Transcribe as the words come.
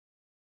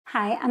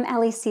Hi, I'm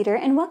Allie Cedar,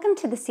 and welcome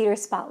to the Cedar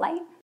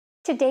Spotlight.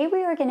 Today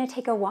we are going to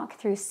take a walk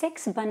through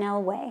 6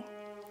 Bunnelle Way.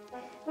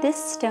 This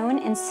stone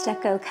and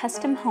stucco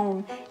custom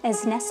home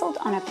is nestled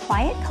on a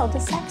quiet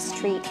cul-de-sac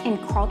street in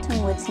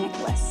Carlton Woods,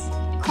 Nicklaus.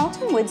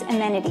 Carlton Woods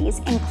amenities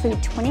include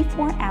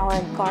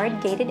 24-hour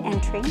guard-gated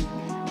entry,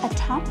 a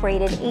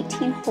top-rated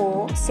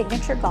 18-hole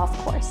signature golf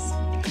course,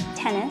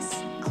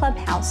 tennis,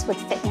 clubhouse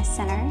with fitness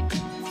center,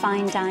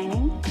 fine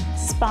dining,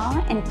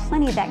 spa, and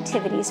plenty of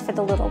activities for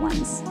the little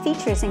ones.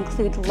 Features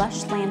include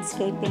lush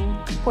landscaping,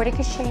 Porte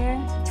cachere,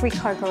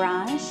 3-car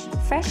garage,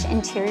 fresh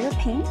interior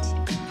paint,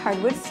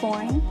 hardwood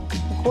flooring,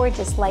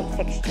 gorgeous light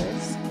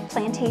fixtures,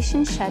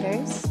 plantation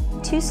shutters,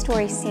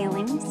 2-story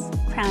ceilings,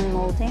 crown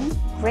molding,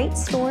 great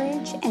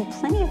storage, and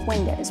plenty of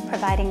windows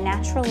providing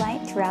natural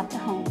light throughout the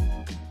home.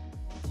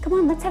 Come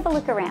on, let's have a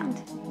look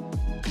around.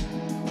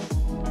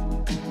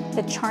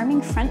 The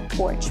charming front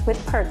porch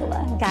with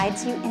pergola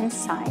guides you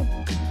inside.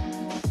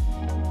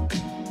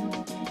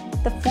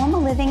 The formal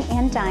living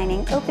and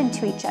dining open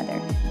to each other,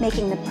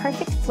 making the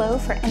perfect flow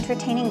for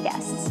entertaining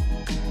guests.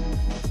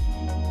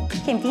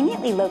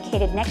 Conveniently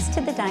located next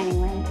to the dining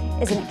room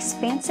is an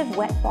expansive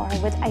wet bar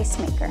with ice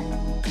maker.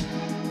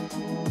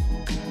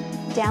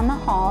 Down the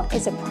hall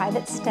is a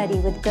private study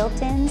with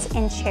built-ins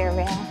and chair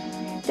rail.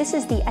 This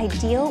is the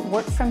ideal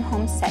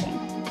work-from-home setting.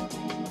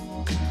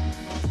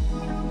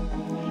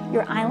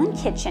 Your island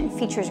kitchen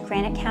features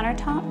granite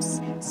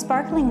countertops,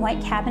 sparkling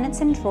white cabinets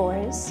and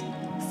drawers,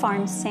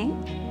 farm sink,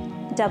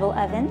 double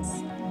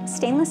ovens,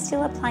 stainless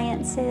steel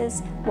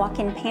appliances,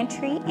 walk-in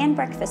pantry, and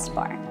breakfast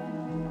bar.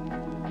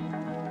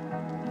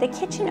 The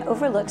kitchen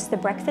overlooks the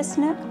breakfast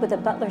nook with a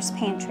butler's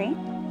pantry.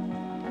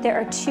 There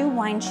are 2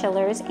 wine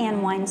chillers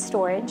and wine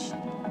storage,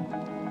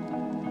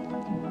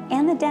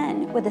 and the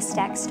den with a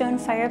stacked stone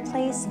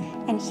fireplace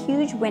and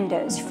huge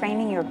windows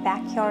framing your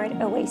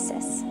backyard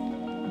oasis.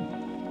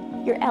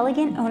 Your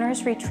elegant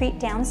owner's retreat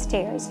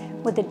downstairs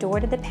with a door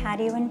to the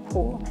patio and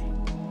pool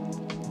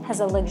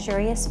has a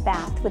luxurious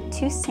bath with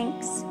 2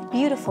 sinks,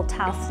 beautiful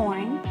tile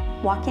flooring,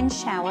 walk-in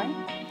shower,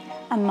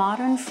 a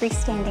modern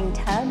freestanding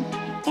tub,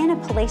 and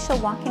a palatial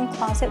walk-in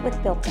closet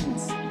with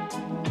built-ins.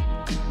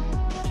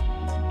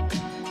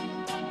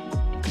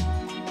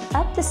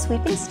 Up the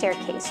sweeping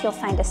staircase, you'll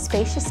find a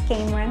spacious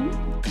game room,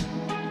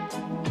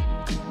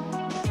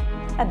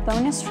 a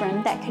bonus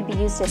room that could be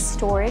used as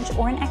storage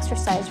or an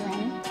exercise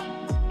room,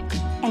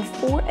 and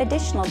 4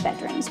 additional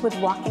bedrooms with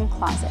walk-in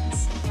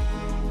closets.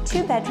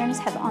 2 bedrooms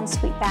have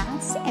ensuite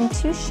baths, and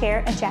 2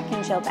 share a Jack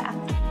and Jill bath.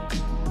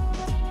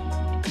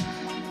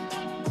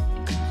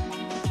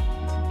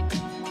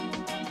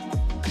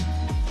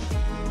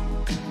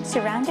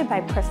 Surrounded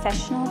by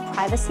professional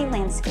privacy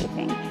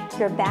landscaping,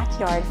 your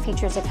backyard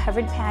features a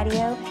covered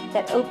patio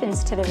that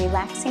opens to the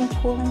relaxing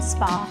pool and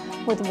spa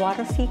with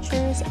water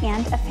features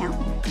and a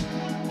fountain.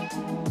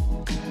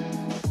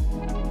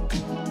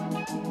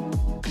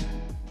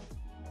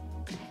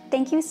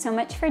 Thank you so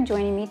much for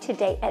joining me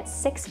today at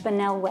 6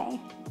 Bunnelle Way.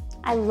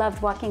 I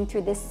loved walking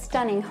through this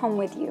stunning home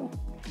with you.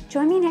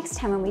 Join me next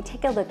time when we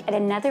take a look at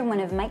another one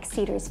of Mike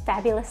Cedar's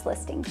fabulous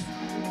listings.